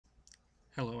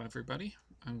Hello everybody,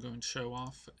 I'm going to show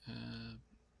off an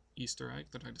Easter egg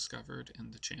that I discovered in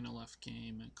the Channel F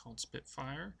game called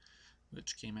Spitfire,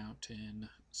 which came out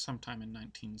sometime in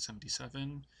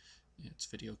 1977. It's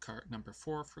video card number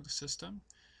 4 for the system.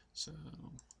 So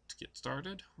to get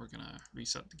started, we're going to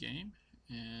reset the game,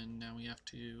 and now we have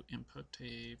to input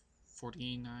a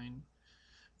 49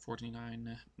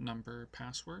 number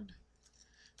password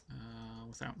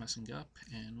without messing up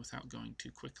and without going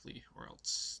too quickly, or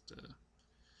else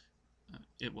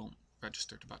it won't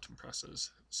register to button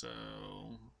presses. So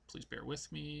please bear with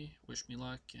me, wish me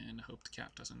luck, and hope the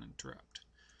cat doesn't interrupt.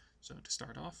 So to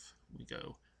start off, we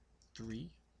go 3,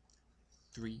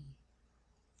 3,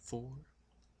 4,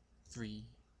 3,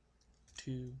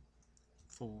 2,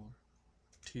 4,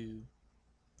 2,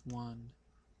 1,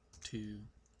 2,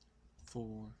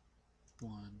 4,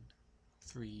 1,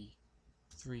 3,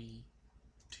 3,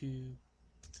 2,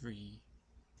 3,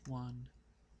 1,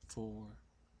 4,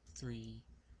 3,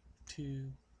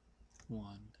 2,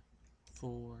 1,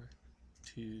 4,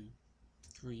 2,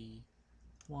 3,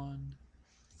 1,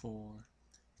 4,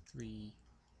 3,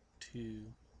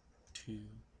 2, 2,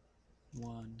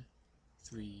 1,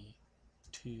 3,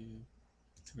 2,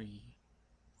 3,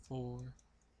 4,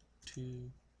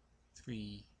 2,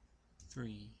 3,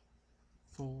 3,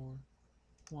 4,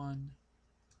 1,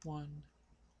 1,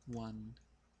 1,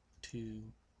 2,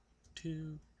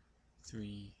 2,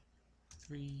 3,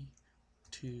 3,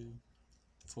 2,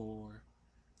 4,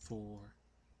 4,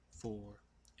 4,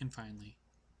 and finally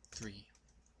 3.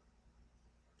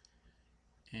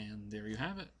 And there you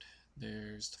have it.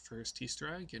 There's the first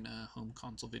Easter egg in a home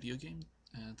console video game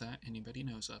that anybody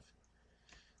knows of.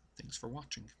 Thanks for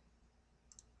watching.